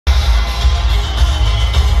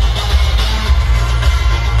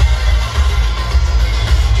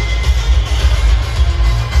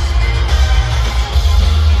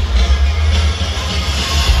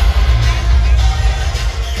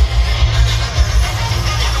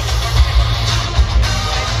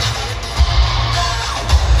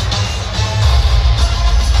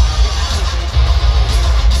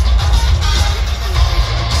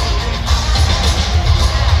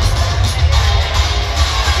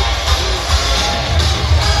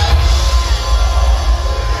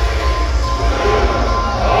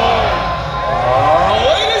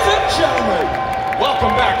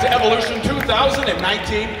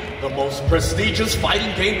the most prestigious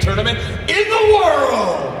fighting game tournament in the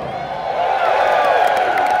world!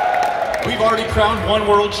 We've already crowned one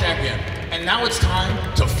world champion, and now it's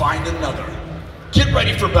time to find another. Get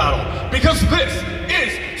ready for battle, because this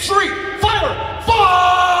is Street Fighter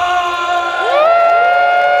 5!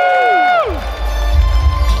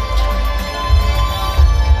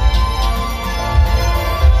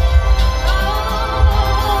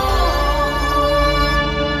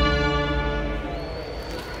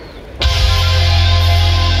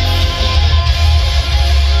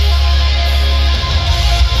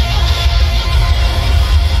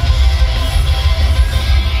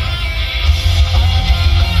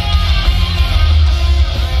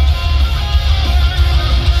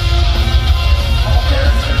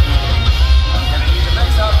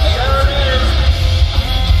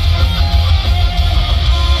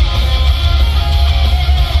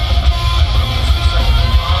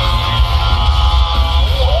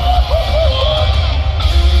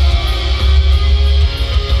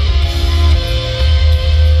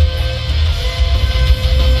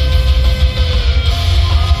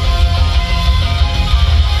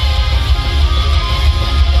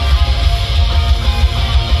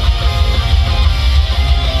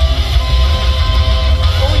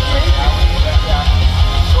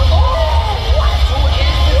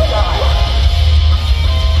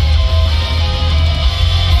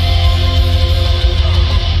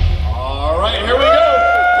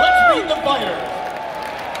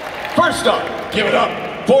 First up, give it up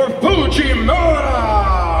for Fujimura!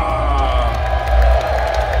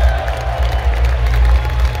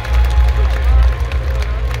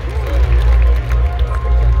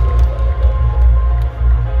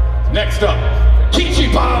 Next up,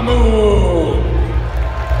 Kichibamu!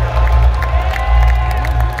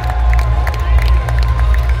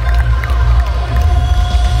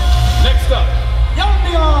 Next up,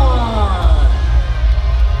 Yanyan!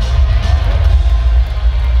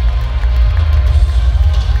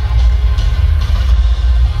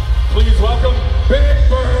 Please welcome Big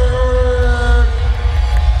Bird!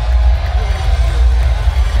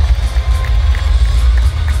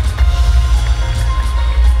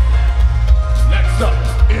 Next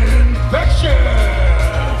up, Infection!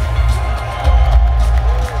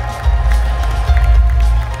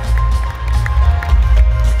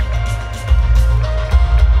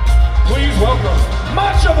 Please welcome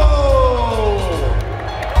Machabo!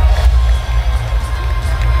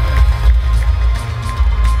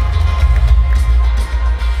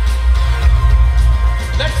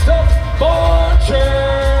 Next up, Bonchan!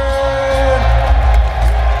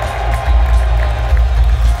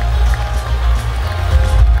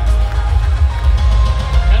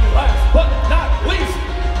 And last but not least,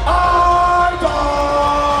 Idol!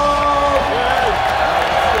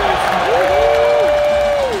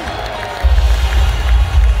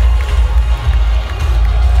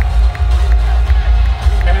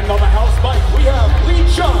 And on the house mic, we have Lee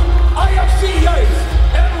Chung, IFC Ice,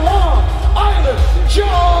 and Long Island Joe!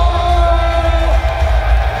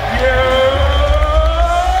 Yeah!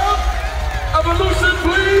 Evolution,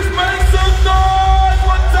 please make some noise!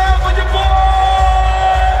 One time for your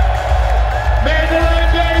boy! Mandalay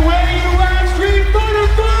Bay, where you at? Street Fighter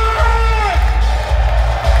 5!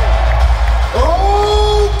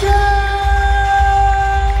 Okay!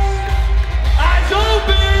 Eyes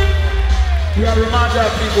open! We gotta remind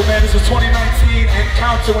y'all people, man, this is 2019 and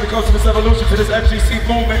counting when it comes to this evolution, to this FGC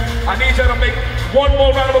movement. I need y'all to make one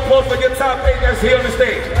more round of applause for your top 8 that's here on the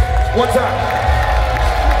stage. One time.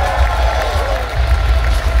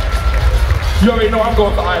 You already know I'm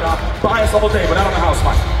going for Idol. Bias all day, but not on the house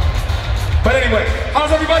mic. But anyway,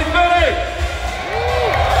 how's everybody feeling?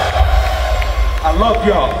 I love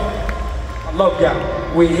y'all. I love y'all.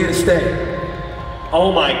 We're here to stay.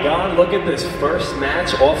 Oh my God, look at this first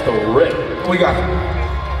match off the rip. We got,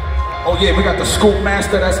 oh yeah, we got the Scoop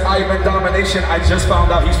Master, that's Ivan Domination. I just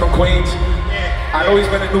found out he's from Queens. I know he's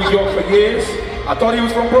been in New York for years. I thought he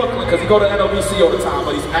was from Brooklyn because he go to NLBC all the time,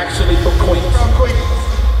 but he's actually from Queens. From Queens.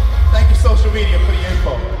 Thank you, social media, for the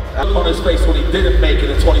info. On his face when he didn't make it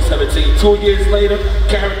in 2017. 2 years later,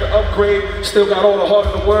 character upgrade, still got all the heart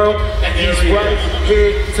in the world, and he's right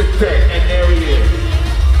here today. And there he is.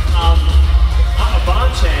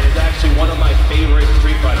 Bonchan is actually one of my favorite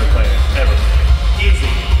Street Fighter players ever. Easy.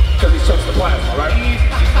 Because he chunks the plasma, right?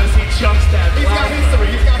 Because he chunks that He's got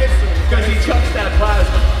history, he's got history. Because he chunks that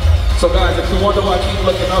plasma. So guys, if you wonder why I keep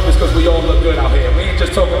looking up, it's because we all look good out here. We ain't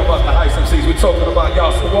just talking about the Ice MCs, we're talking about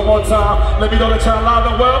y'all. So one more time, let me know that y'all live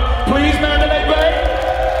and well. Please, Mandalay Bay.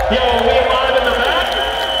 Yo, are we alive in the back?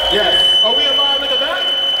 Yes. Are we alive in the back?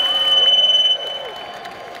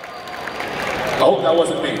 I hope that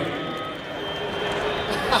wasn't me.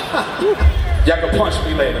 Y'all can punch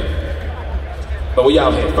me later. But we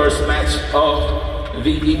out here. First match of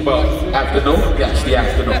the afternoon. Yes, the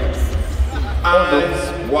afternoon.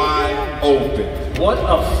 Eyes wide open. What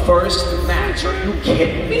a first match. Are you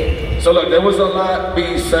kidding me? So look, there was a lot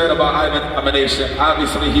being said about Ivan Domination.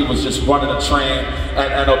 Obviously, he was just running a train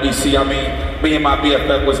at NOBC. I mean, me and my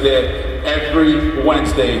BFF was there every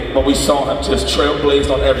Wednesday when we saw him just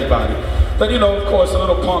trailblazed on everybody. Then, you know, of course, a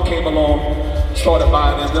little Punk came along, started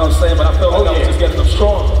buying them, you know what I'm saying? But I felt like I was just getting them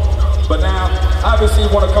stronger. But now, obviously,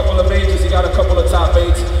 he won a couple of majors, he got a couple of top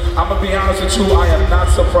 8s. I'm gonna be honest with you, I am not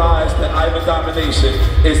surprised that Ivan Domination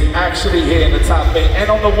is actually here in the top 8 and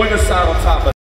on the winner's side on top of